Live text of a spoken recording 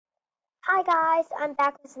Hi guys, I'm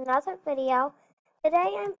back with another video.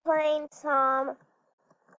 Today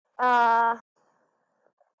uh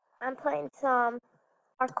I'm playing some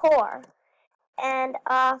parkour and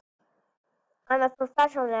I'm a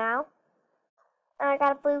professional now and I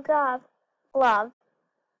got a blue glove.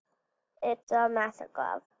 It's a master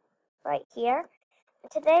glove right here.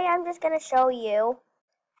 Today I'm just gonna show you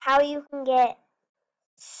how you can get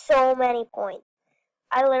so many points.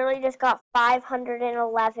 I literally just got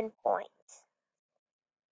 511 points.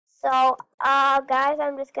 So guys,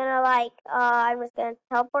 I'm just gonna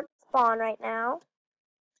teleport to spawn right now.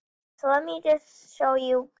 So let me just show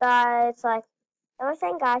you guys, am I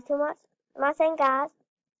saying guys too much? Am I saying guys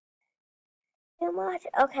too much?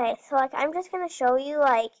 Okay, so I'm just gonna show you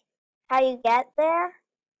how you get there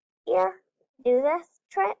here. Do this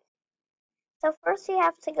trick. So first you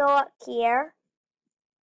have to go up here,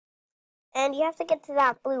 and you have to get to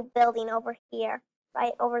that blue building over here,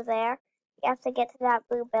 right over there. You have to get to that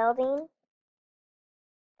blue building.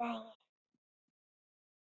 Dang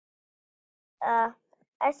it.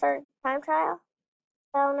 I started time trial,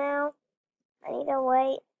 so now I need to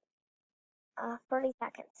wait 30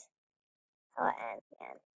 seconds till it ends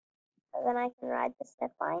again. So then I can ride the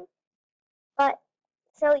zip line. But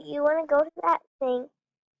so you want to go to that thing,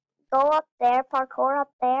 go up there, parkour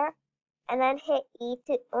up there, and then hit E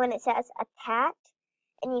to when it says attach,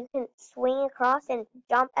 and you can swing across and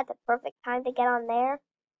jump at the perfect time to get on there.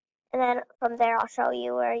 And then from there, I'll show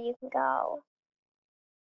you where you can go.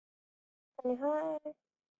 25,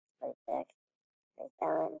 26,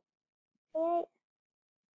 27, 28,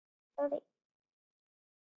 30.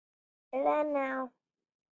 And then now,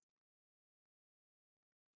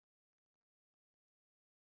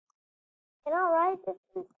 and I'll ride this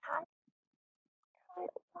entire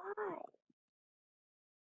why?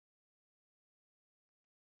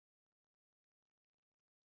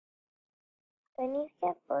 Then you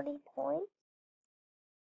get 30 points.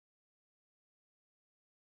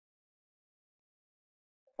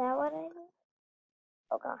 Is that what I mean?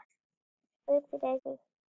 Oh gosh. Oopsie daisy.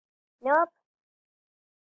 Nope.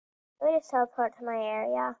 Let me just teleport to my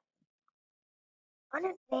area.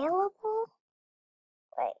 Unavailable?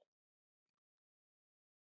 Wait,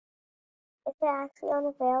 is it actually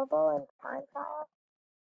unavailable in time trial?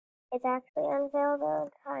 It's actually unavailable in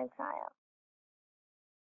time trial.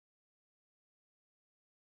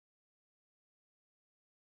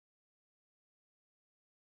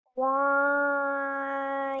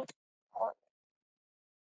 Why? Oh,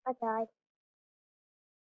 I died.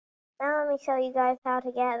 Now let me show you guys how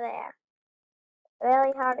to get there.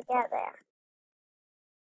 Really hard to get there.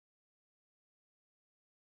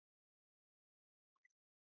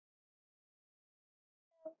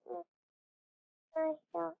 I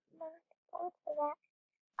don't know for that.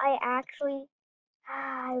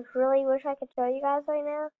 I really wish I could show you guys right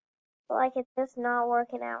now, but it's just not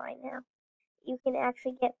working out right now. You can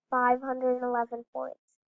actually get 511 points.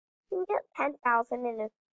 You can get 10,000 in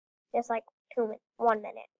just 2 minutes, 1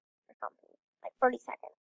 minute or something, 30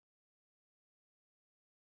 seconds.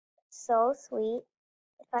 So sweet.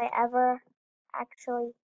 If I ever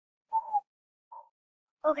actually,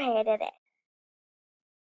 okay, I did it.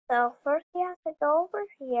 So first you have to go over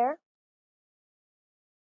here.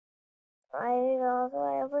 I go all the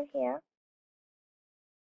way over here.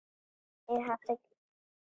 You have to,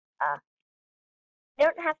 you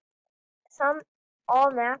don't have some, all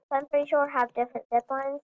maps I'm pretty sure have different zip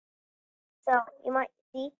lines. So you might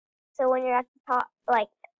see, so when you're at the top,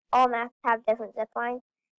 all maps have different zip lines.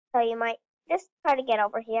 So you might just try to get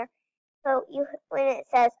over here. So when it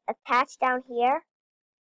says attach down here,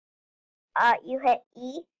 you hit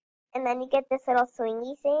E, and then you get this little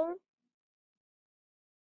swingy thing.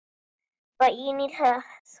 But you need to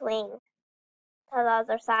swing to the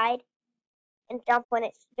other side and jump when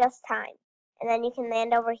it's just time. And then you can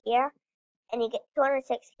land over here, and you get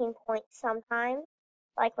 216 points sometimes,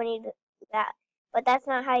 when you do that. But that's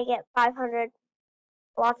not how you get 500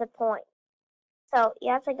 lots of points. So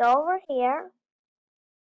you have to go over here.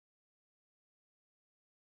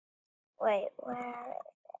 Wait, where?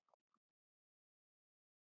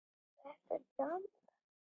 I have to jump.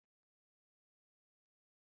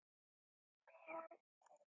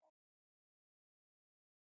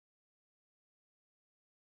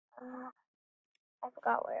 I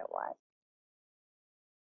forgot where it was.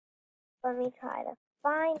 Let me try to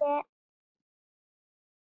find it.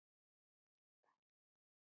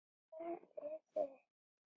 Where is it?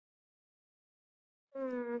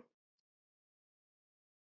 Hmm.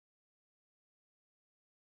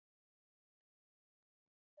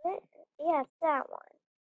 Yeah, it's that one.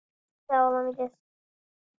 So let me just,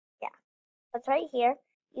 yeah. It's right here.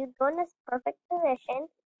 you'd go in this perfect position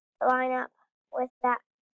to line up with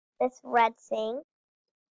this red thing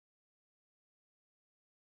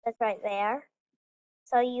that's right there.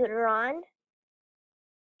 So you'd run,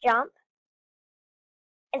 jump,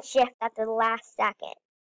 and shift at the last second.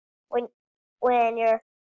 When you're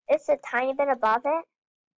just a tiny bit above it,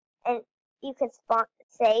 and you can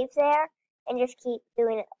save there, and just keep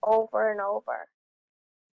doing it over and over.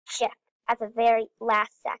 Shift at the very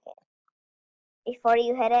last second. Before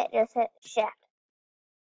you hit it, just hit shift.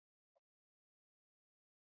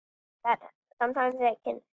 That sometimes it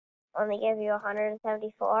can only give you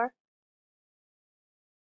 174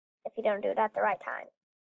 if you don't do it at the right time.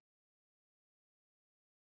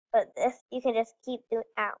 But this, you can just keep doing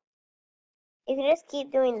out. You can just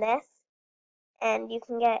keep doing this, and you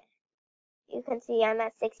can see I'm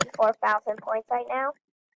at 64,000 points right now.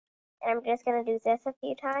 And I'm just gonna do this a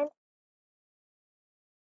few times.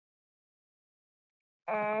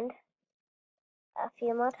 And a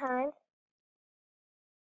few more times.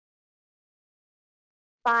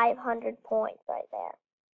 500 points right there.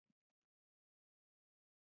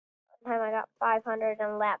 One time I got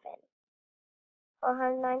 511.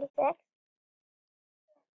 496.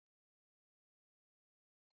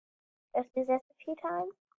 Just do this a few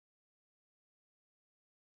times.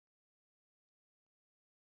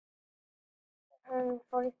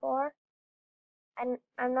 144. And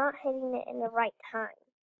I'm not hitting it in the right time.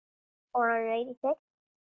 486.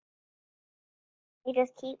 You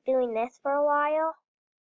just keep doing this for a while,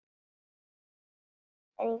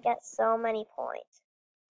 and you get so many points.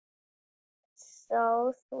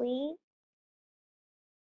 So sweet.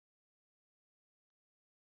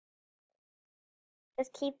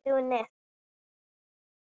 Just keep doing this.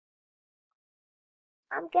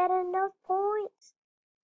 I'm getting those points.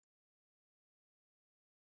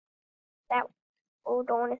 That don't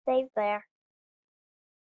want to save there.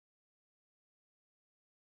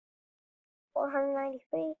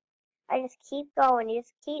 493. I just keep going. You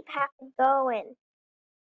just keep having going.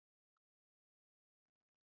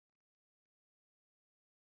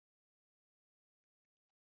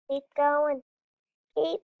 Keep going.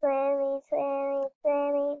 Keep swimming, swimming,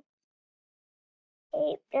 swimming.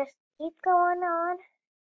 Just keep going on.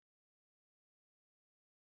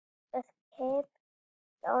 Just keep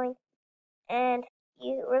going. And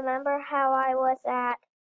you remember how I was at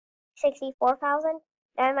 64,000?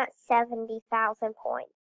 Now I'm at 70,000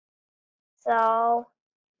 points. So,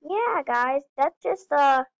 yeah, guys, that's just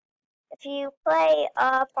if you play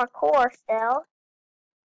parkour still,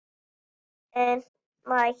 and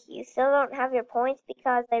like you still don't have your points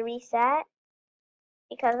because they reset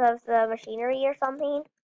because of the machinery or something.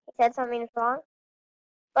 It said something is wrong.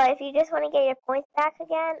 But if you just want to get your points back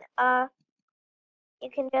again, you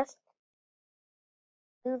can just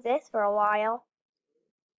do this for a while,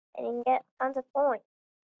 and you can get tons of points.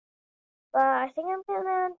 But I think I'm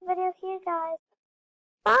gonna end the video here, guys.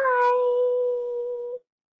 Bye!